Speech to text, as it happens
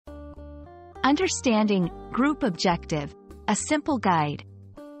Understanding Group Objective, a simple guide.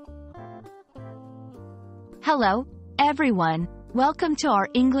 Hello, everyone. Welcome to our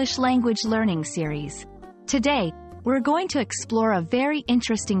English language learning series. Today, we're going to explore a very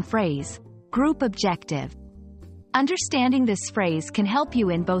interesting phrase, group objective. Understanding this phrase can help you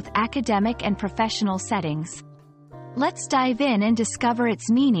in both academic and professional settings. Let's dive in and discover its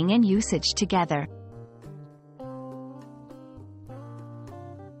meaning and usage together.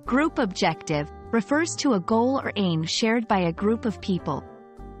 Group objective refers to a goal or aim shared by a group of people.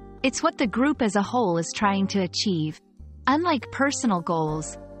 It's what the group as a whole is trying to achieve. Unlike personal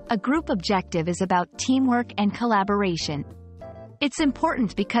goals, a group objective is about teamwork and collaboration. It's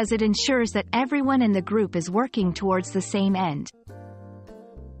important because it ensures that everyone in the group is working towards the same end.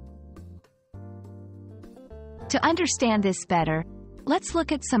 To understand this better, let's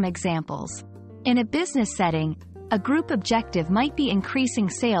look at some examples. In a business setting, a group objective might be increasing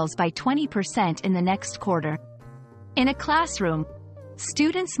sales by 20% in the next quarter. In a classroom,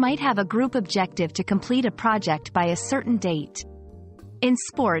 students might have a group objective to complete a project by a certain date. In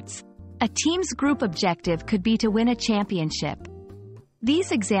sports, a team's group objective could be to win a championship.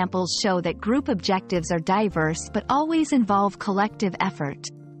 These examples show that group objectives are diverse but always involve collective effort.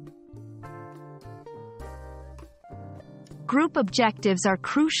 Group objectives are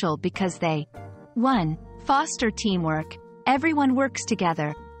crucial because they 1. Foster teamwork. Everyone works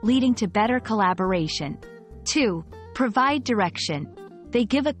together, leading to better collaboration. 2. Provide direction. They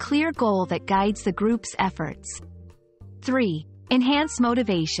give a clear goal that guides the group's efforts. 3. Enhance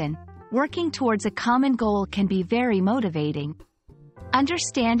motivation. Working towards a common goal can be very motivating.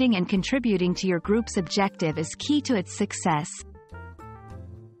 Understanding and contributing to your group's objective is key to its success.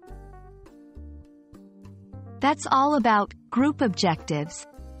 That's all about group objectives.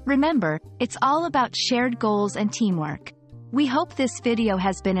 Remember, it's all about shared goals and teamwork. We hope this video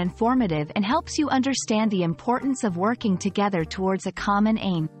has been informative and helps you understand the importance of working together towards a common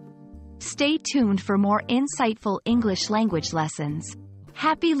aim. Stay tuned for more insightful English language lessons.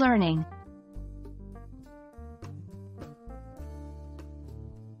 Happy learning!